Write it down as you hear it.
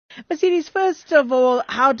Mercedes, first of all,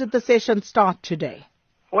 how did the session start today?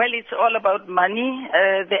 Well, it's all about money.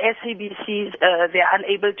 The SABCs, they are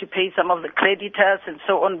unable to pay some of the creditors and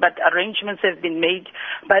so on, but arrangements have been made.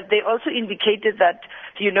 But they also indicated that,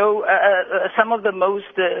 some of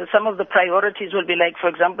the priorities will be like, for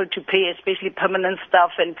example, to pay especially permanent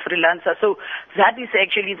staff and freelancers. So that is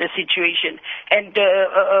actually the situation. And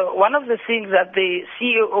one of the things that the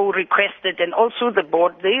CEO requested, and also the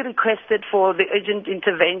board, they requested for the urgent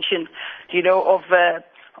intervention,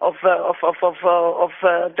 of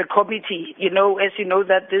the committee, as you know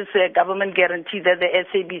that this government guarantee that the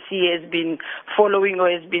SABC has been following or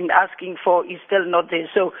has been asking for is still not there.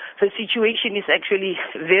 So the situation is actually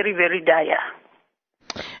very, very dire.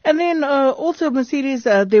 And then also, Mercedes,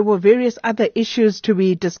 there were various other issues to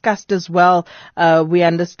be discussed as well. We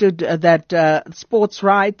understood that sports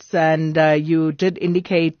rights, and you did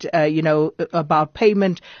indicate, about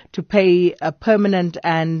payment to pay permanent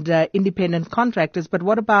and independent contractors. But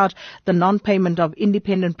what about the non-payment of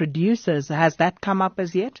independent producers? Has that come up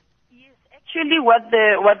as yet? Actually, what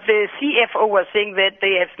the CFO was saying, that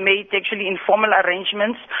they have made actually informal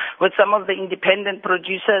arrangements with some of the independent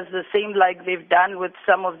producers, the same like they've done with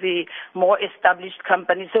some of the more established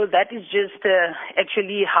companies. So that is just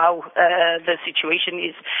actually how the situation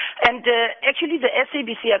is. And actually, the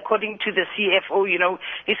SABC, according to the CFO,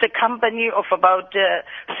 is a company of about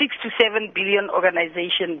 6 to 7 billion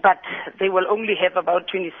organization, but they will only have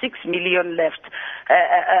about 26 million left.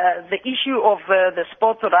 The issue of the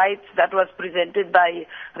sports rights that was presented by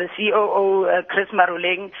the COO, Chris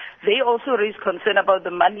Maruleng, they also raised concern about the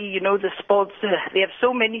money, the sports. They have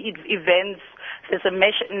so many events. There's a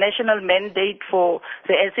national mandate for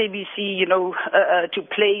the SABC, to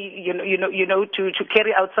play, to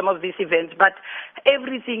carry out some of these events. But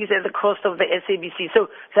everything is at the cost of the SABC. So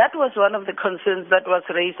that was one of the concerns that was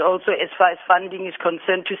raised also as far as funding is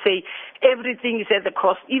concerned, to say everything is at the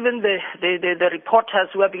cost, even the reporters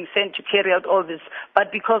who are being sent to carry out all this,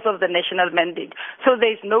 but because of the national mandate. So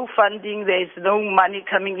there's no funding, there's no money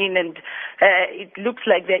coming in, and it looks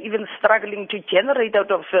like they're even struggling to generate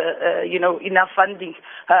out of, enough funding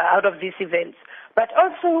out of these events. But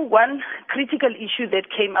also one critical issue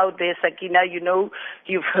that came out there, Sakina,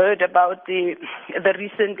 you've heard about the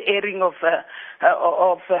recent airing of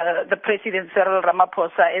the President Cyril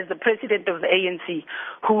Ramaphosa as the President of the ANC,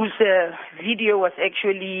 whose video was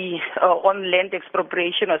actually on land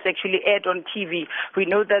expropriation, was actually aired on TV. We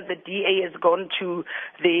know that the DA has gone to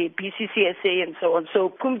the BCCSA and so on.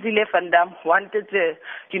 So Kumzile van Dam wanted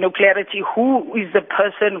clarity. Who is the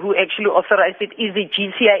person who actually authorized it? Is it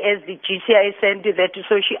GCIS? Did GCIS send it there?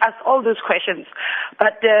 So she asked all those questions.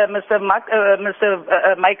 But Mr.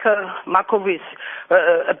 Michael Markowitz,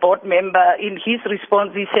 a board member, in his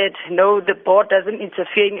response, he said, no, the board doesn't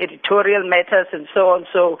interfere in editorial matters and so on.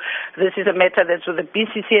 So this is a matter that's with the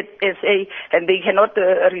BCCSA, and they cannot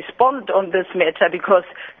respond on this matter because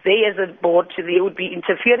they, as a board, they would be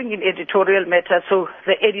interfering in editorial matters. So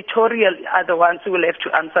the editorial are the ones who will have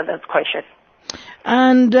to answer that question.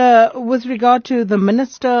 And with regard to the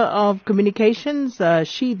Minister of Communications,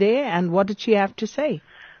 she there, and what did she have to say?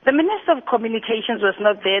 The Minister of Communications was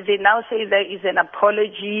not there. They now say there is an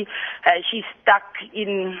apology. She's stuck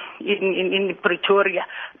in Pretoria.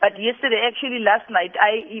 But yesterday, actually last night,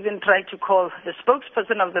 I even tried to call the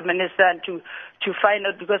spokesperson of the minister and to find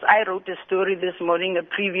out, because I wrote a story this morning, a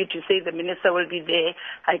preview, to say the minister will be there.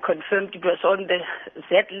 I confirmed it was on the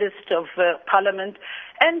Z list of Parliament.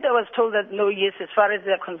 And I was told that, no, yes, as far as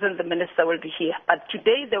they're concerned, the minister will be here. But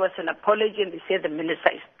today there was an apology, and they said the minister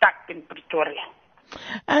is stuck in Pretoria.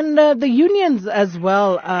 And the unions as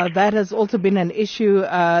well, that has also been an issue.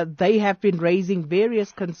 They have been raising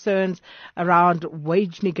various concerns around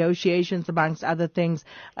wage negotiations, amongst other things.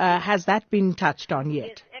 Has that been touched on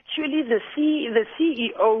yet? Yes, actually, the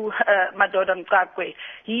CEO, Madoda Mqakwe,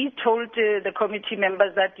 he told the committee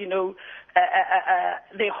members that,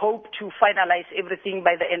 they hope to finalize everything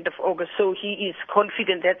by the end of August. So he is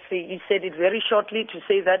confident. He said it very shortly to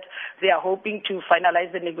say that they are hoping to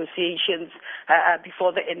finalize the negotiations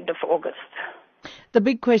before the end of August. The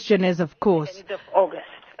big question is, of course, end of August.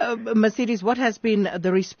 Mercedes, what has been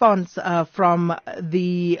the response from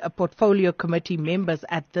the portfolio committee members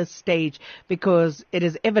at this stage? Because it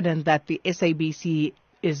is evident that the SABC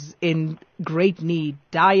is in great need,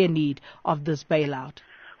 dire need of this bailout.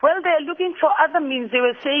 Well, they're looking for other means. They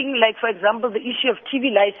were saying, like, for example, the issue of TV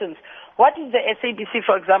license. What is the SABC,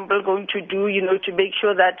 for example, going to do, to make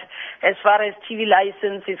sure that as far as TV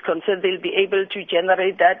license is concerned, they'll be able to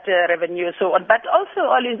generate that revenue and so on. But also,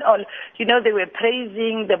 all in all, they were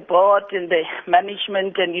praising the board and the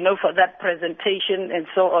management and, for that presentation and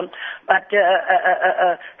so on. But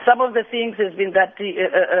some of the things has been that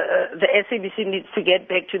the SABC needs to get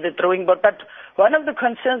back to the drawing board. But one of the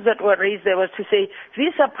concerns that were raised there was to say,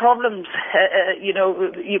 these are problems,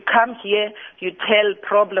 you come here, you tell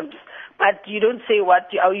problems, but you don't say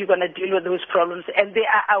how you're going to deal with those problems. And they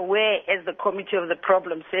are aware, as the committee of the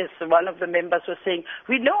problems says, one of the members was saying,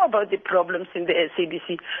 we know about the problems in the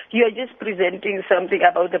SABC. You are just presenting something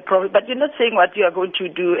about the problem, but you're not saying what you are going to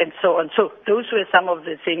do and so on. So those were some of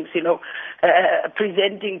the things,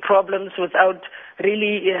 presenting problems without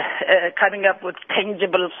really coming up with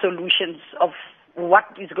tangible solutions of what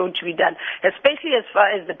is going to be done, especially as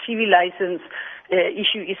far as the TV license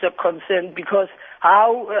issue is concerned, because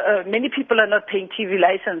how many people are not paying TV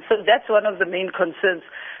license. So that's one of the main concerns.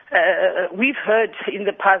 We've heard in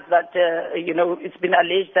the past that, it's been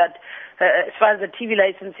alleged that as far as the TV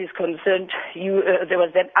license is concerned, there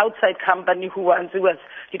was that outside company it was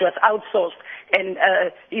outsourced. And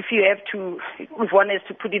if one has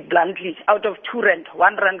to put it bluntly, out of 2 rand,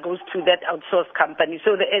 1 rand goes to that outsourced company.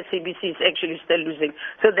 So the SABC is actually still losing.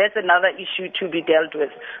 So that's another issue to be dealt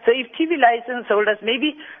with. So if TV license holders,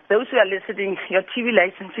 maybe those who are listening, your TV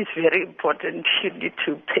license is very important. You need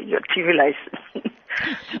to pay your TV license.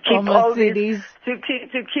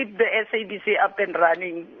 to keep the SABC up and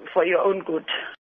running for your own good.